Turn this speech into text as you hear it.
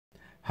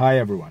Hi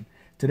everyone.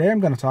 Today I'm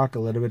going to talk a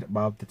little bit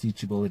about the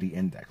Teachability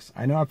Index.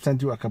 I know I've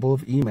sent you a couple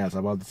of emails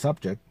about the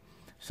subject,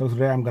 so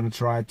today I'm going to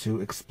try to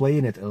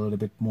explain it a little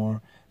bit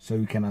more so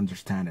you can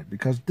understand it,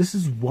 because this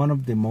is one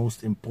of the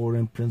most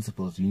important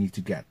principles you need to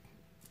get.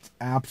 It's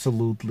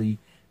absolutely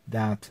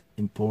that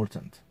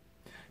important.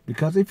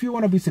 Because if you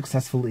want to be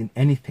successful in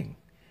anything,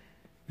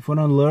 if you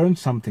want to learn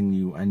something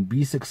new and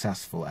be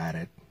successful at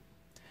it,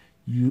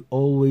 you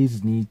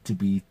always need to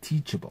be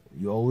teachable.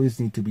 You always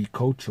need to be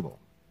coachable.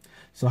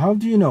 So how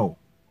do you know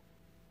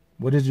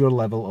what is your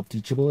level of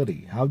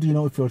teachability? How do you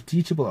know if you're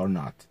teachable or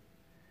not?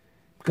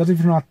 Because if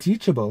you're not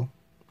teachable,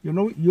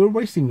 you're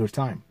wasting your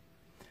time.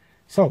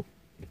 So,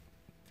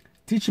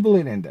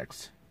 Teachability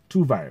Index,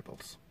 2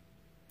 variables.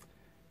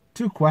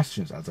 2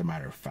 questions, as a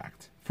matter of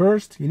fact.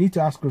 First, you need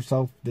to ask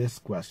yourself this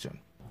question.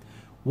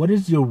 What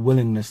is your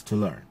willingness to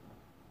learn?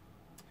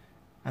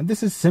 And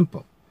this is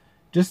simple.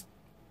 Just,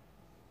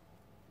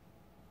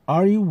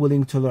 are you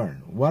willing to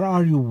learn? What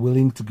are you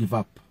willing to give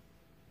up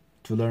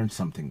to learn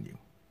something new?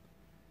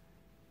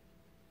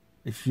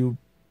 If you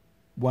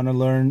want to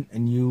learn a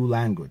new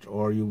language,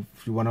 or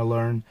if you want to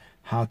learn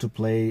how to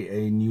play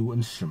a new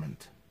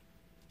instrument,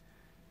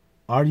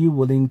 are you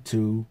willing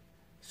to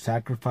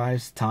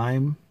sacrifice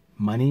time,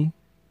 money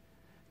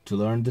to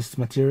learn this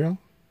material?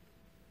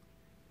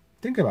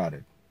 Think about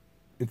it.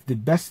 If the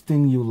best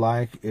thing you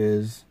like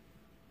is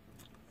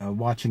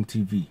watching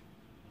TV,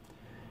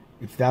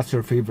 if that's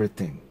your favorite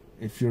thing,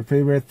 if your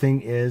favorite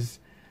thing is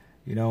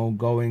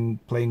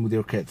playing with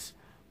your kids,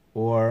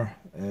 or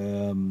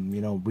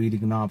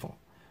reading a novel,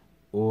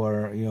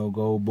 or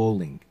go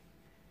bowling,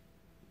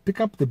 pick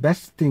up the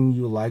best thing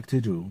you like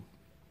to do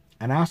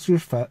and ask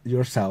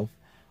yourself,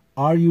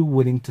 are you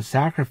willing to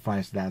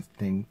sacrifice that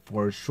thing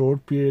for a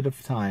short period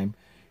of time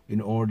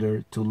in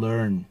order to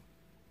learn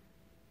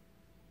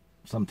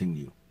something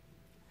new?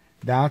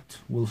 That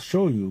will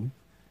show you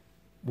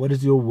what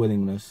is your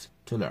willingness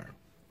to learn.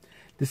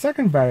 The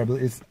second variable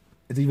is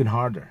even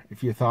harder.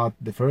 If you thought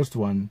the first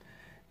one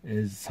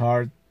is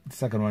hard, the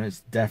second one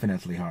is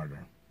definitely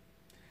harder.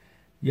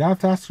 You have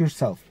to ask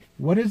yourself,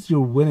 what is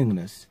your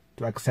willingness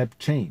to accept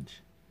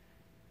change?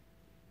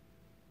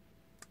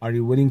 Are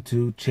you willing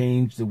to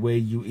change the way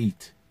you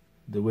eat,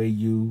 the way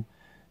you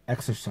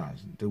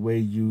exercise, the way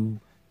you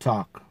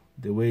talk,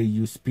 the way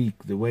you speak,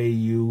 the way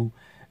you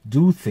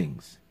do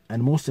things,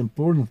 and most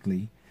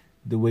importantly,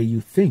 the way you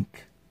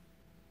think?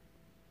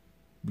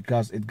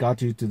 Because it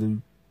got you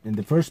in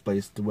the first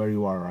place to where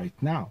you are right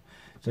now.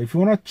 So if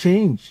you want to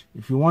change,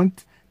 if you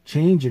want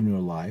change in your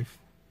life,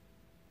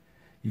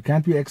 you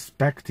can't be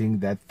expecting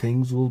that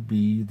things will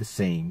be the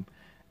same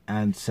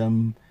and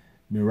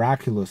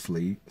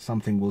miraculously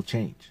something will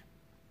change.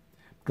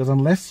 Because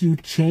unless you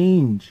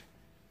change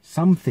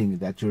something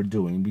that you're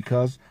doing,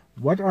 because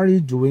what are you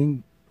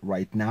doing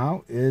right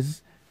now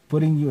is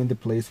putting you in the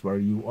place where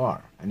you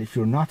are. And if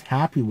you're not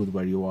happy with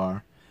where you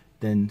are,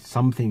 then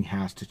something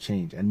has to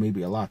change, and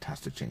maybe a lot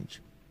has to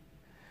change.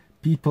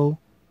 People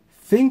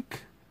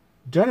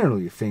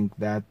generally think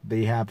that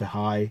they have a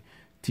high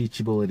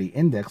teachability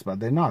index, but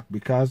they're not.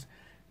 Because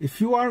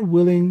if you are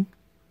willing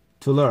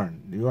to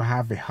learn, you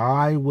have a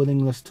high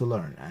willingness to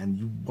learn, and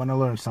you want to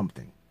learn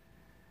something.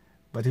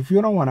 But if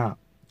you don't want to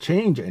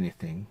change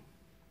anything,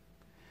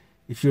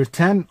 if you're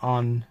 10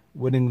 on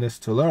willingness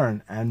to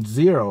learn and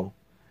 0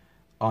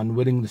 on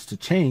willingness to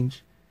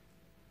change,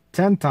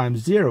 10 times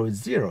 0 is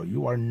 0.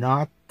 You are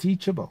not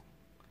teachable.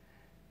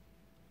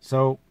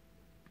 So,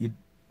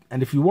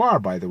 and if you are,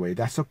 by the way,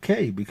 that's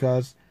okay,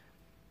 because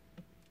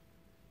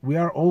we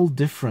are all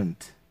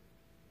different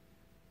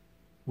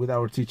with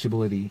our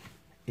teachability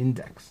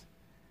index,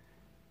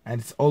 and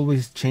it's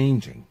always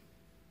changing.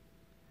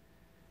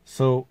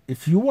 So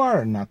if you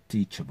are not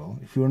teachable,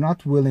 if you're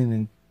not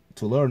willing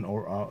to learn,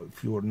 or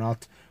if you're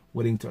not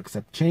willing to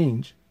accept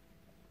change,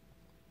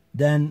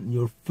 then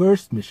your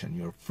first mission,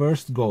 your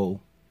first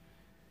goal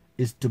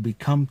is to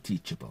become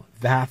teachable.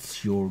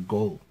 That's your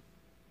goal.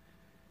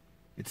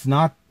 It's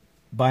not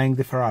buying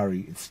the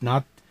Ferrari. It's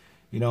not,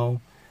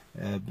 living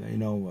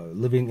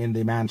in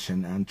the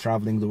mansion and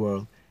traveling the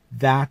world.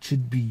 That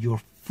should be your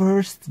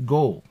first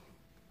goal,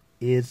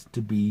 is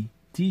to be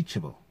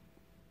teachable.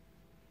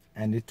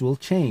 And it will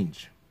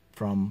change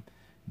from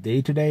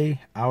day to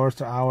day, hour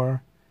to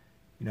hour,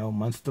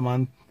 month to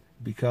month,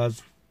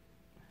 because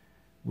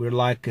we're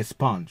like a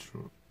sponge.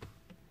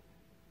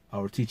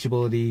 Our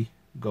teachability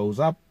goes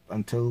up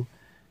until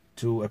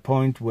to a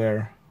point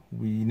where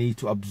we need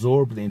to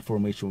absorb the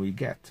information we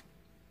get.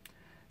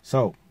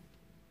 So,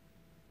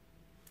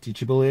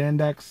 Teachability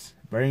Index,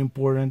 very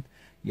important.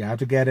 You have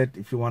to get it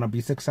if you want to be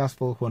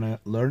successful, want to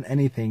learn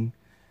anything.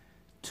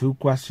 2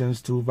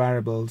 questions, 2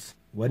 variables.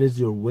 What is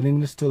your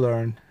willingness to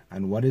learn,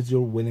 and what is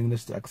your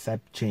willingness to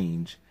accept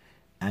change?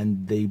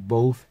 And they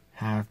both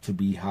have to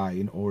be high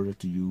in order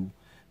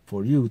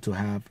for you to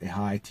have a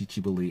high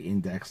Teachability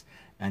Index,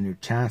 and your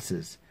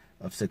chances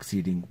of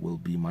succeeding will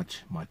be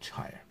much, much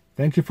higher.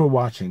 Thank you for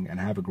watching, and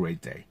have a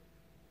great day.